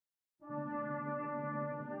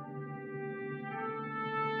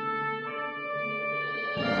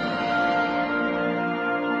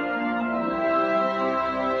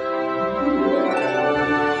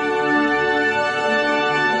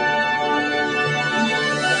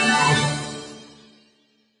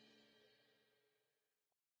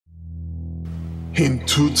In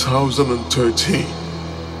 2013,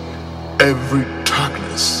 every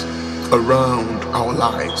darkness around our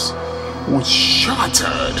lives was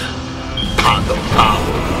shattered by the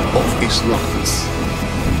power of His light.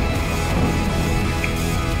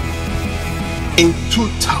 In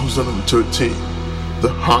 2013,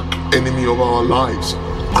 the arch enemy of our lives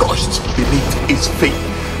crushed beneath His feet.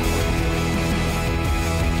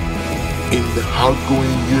 In the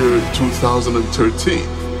outgoing year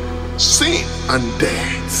 2013, sin and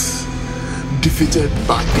death defeated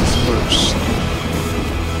by His mercy.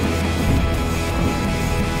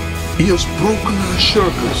 He has broken our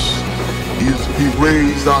shackles. He has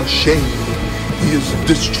erased our shame. He has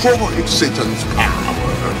destroyed Satan's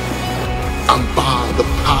power. And by the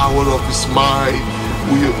power of His might,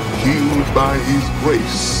 we are healed by His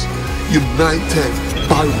grace, united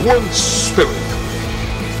by one Spirit.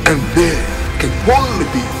 And there can only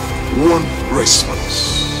be one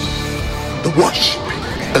response: the worship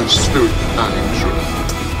and spirit and in truth.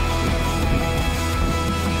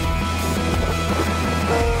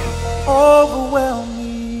 Overwhelm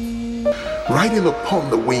me. Riding upon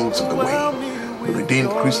the wings of the wind, the Redeemed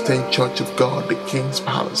Christian Church of God, the King's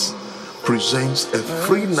Palace, presents a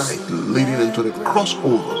free night leading into the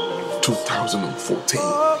crossover 2014,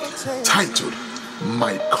 titled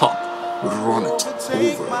 "My Cup Runneth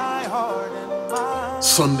Over."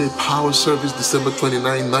 Sunday Power Service, December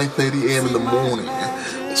 29, 9:30 a.m. in the morning.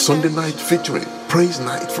 Sunday night featuring Praise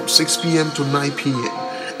Night from 6 p.m. to 9 p.m.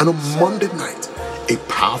 And on Monday night, a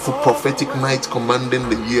powerful prophetic night commanding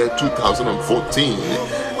the year 2014.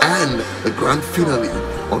 And the grand finale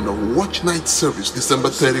on the Watchnight Service, December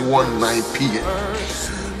 31, 9 p.m.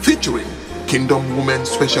 Featuring Kingdom Women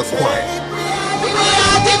Special Choir.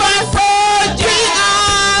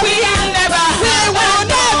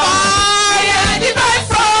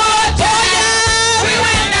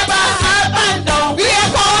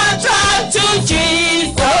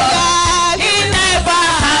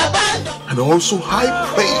 And also high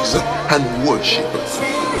praise and worship.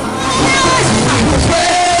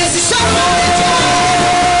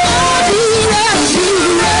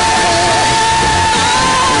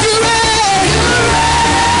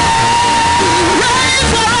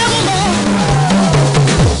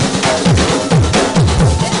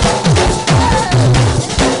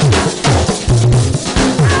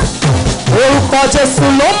 Jésù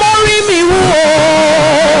ló mórí mi wú o.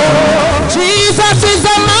 Jesus is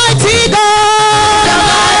the mighty God.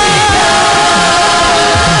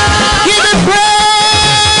 Give him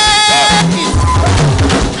praise.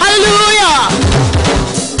 Hallelujah.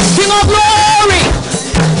 King of glory.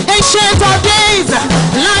 Ancient of days.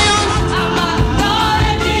 Lion.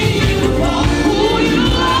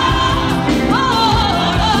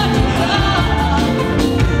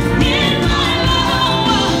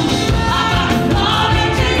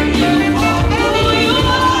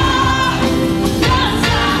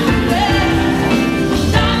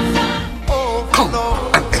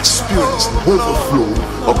 Overflow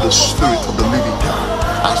of the Spirit of the living God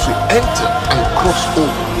as we enter and cross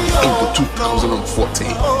over into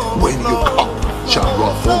 2014, when your cup shall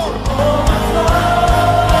run over.